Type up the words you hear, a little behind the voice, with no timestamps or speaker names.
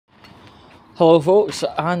Hello folks,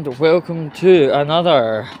 and welcome to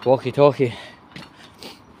another Walkie Talkie.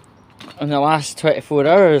 In the last 24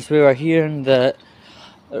 hours we were hearing that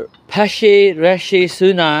Rishi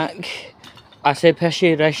Sunak,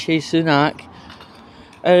 Rishi Sunak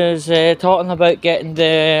is talking about getting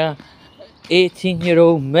the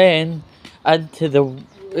 18-year-old men into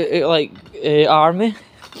the army.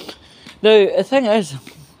 Now the thing is,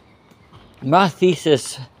 my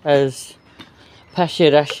thesis is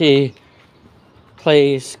Rishi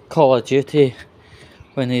plays Call of Duty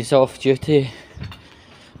when he's off duty,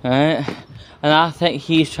 right? And I think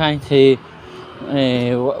he's trying to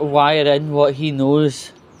wire in what he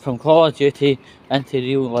knows from Call of Duty into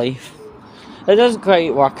real life. It doesn't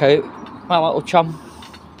quite work out, my little chum.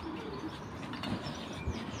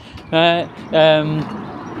 Right?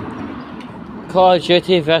 Call of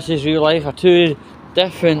Duty versus real life are two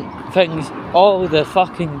different things all the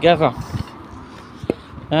fucking giver.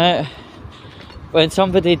 Right? When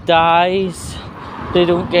somebody dies, they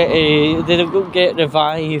don't get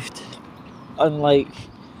revived, unlike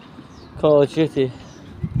Call of Duty.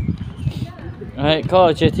 Right, Call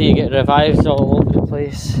of Duty you get revived all over the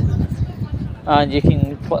place, and you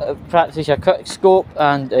can practice your quick scope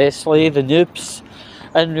and slay the noobs.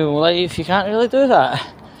 In real life, you can't really do that.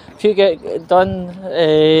 If you get done,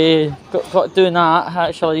 got doing that,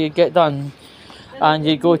 actually you get done, and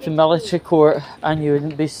you go to military court and you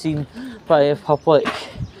wouldn't be seen by the public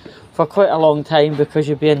for quite a long time because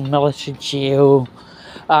you'd be in military jail.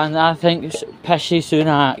 And I think Rishi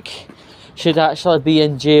Sunak should actually be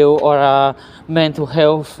in jail or a mental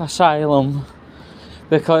health asylum,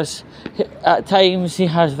 because at times he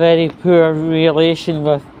has very poor relation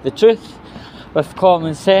with the truth, with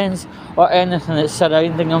common sense, or anything that's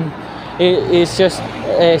surrounding him. He's just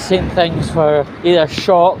saying things for either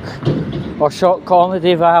shock or shock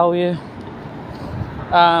comedy value.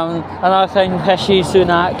 Another thing Rishi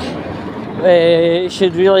Sunak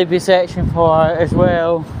should really be searching for as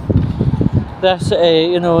well. This,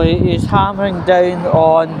 he's hammering down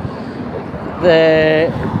on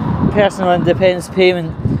the personal independence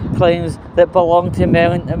payment claims that belong to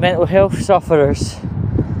mental health sufferers.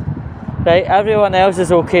 Right, everyone else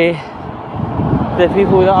is okay. The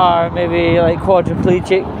people that are maybe like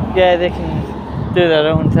quadriplegic, yeah, they can do their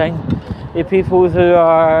own thing. The people who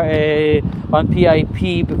are on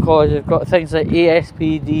PIP because they've got things like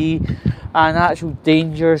ASPD and actual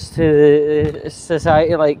dangers to the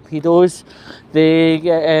society, like pedos, they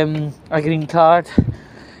get a green card,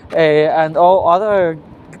 and all other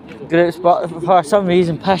groups. But for some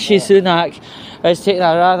reason, Rishi Sunak is taking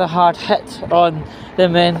a rather hard hit on the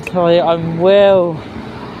mentally unwell,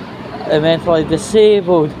 the mentally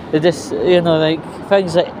disabled, things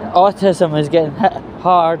like autism is getting hit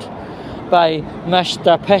hard by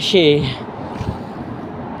Mr. Rishi.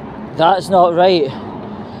 That's not right.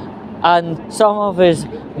 And some of his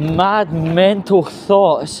mad mental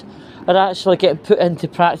thoughts are actually getting put into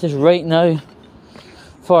practice right now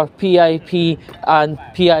for PIP and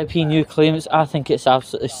PIP new claims. I think it's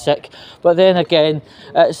absolutely sick. But then again,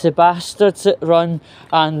 it's the bastards that run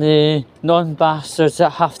and the non-bastards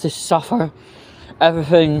that have to suffer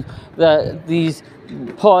everything that these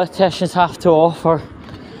politicians have to offer.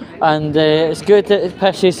 And it's good that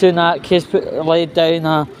Rishi Sunak has laid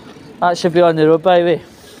down that should be on the road, by the way.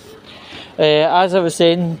 As I was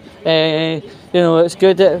saying, it's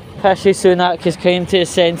good that Rishi Sunak has came to his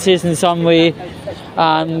senses in some way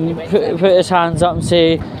and put his hands up and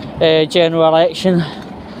say general election.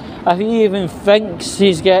 If he even thinks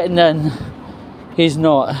he's getting in, he's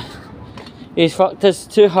not. He's fucked us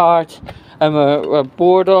too hard, and we're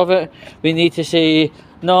bored of it. We need to say,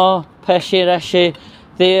 no, Rishi,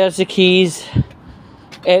 there's the keys.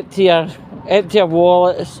 Empty your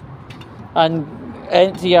wallets and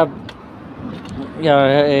empty your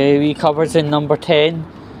wee cupboards in number 10.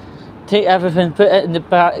 Take everything, put it in the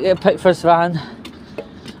back of Pickford's van,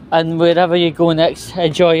 and wherever you go next,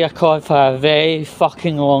 enjoy your cod for a very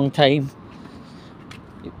fucking long time.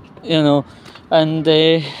 And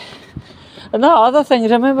that other thing,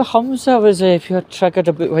 remember Hamza was pure triggered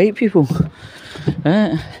about white people.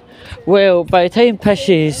 Well, by the time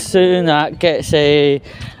Rishi Sunak gets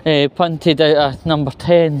punted out of number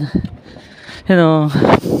 10,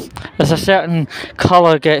 there's a certain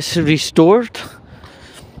colour gets restored.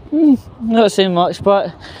 Not saying much,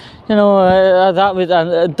 but that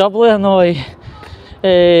would doubly annoy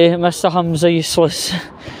Mr. Hamza Useless,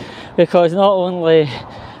 because not only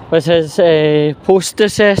was his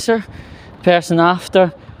predecessor, person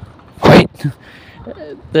after, white,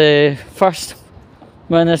 the first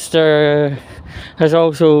minister has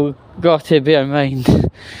also got to bear in mind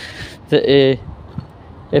that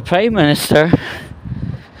the Prime Minister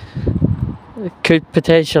could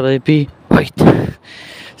potentially be white.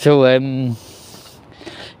 So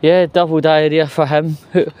yeah, double diarrhea for him.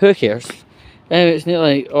 Who cares? Anyway, it's not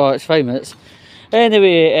like, oh, it's 5 minutes.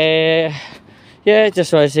 Anyway, yeah,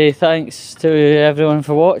 just want to say thanks to everyone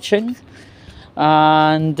for watching,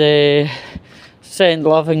 and send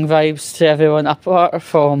loving vibes to everyone apart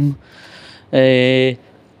from Rishi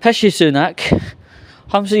Sunak,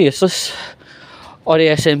 Hamza Useless, or the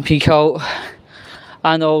SNP cult,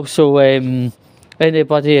 and also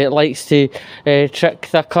anybody that likes to trick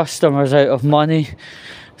their customers out of money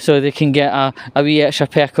so they can get a wee extra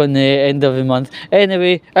peck on the end of the month.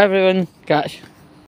 Anyway, everyone, catch.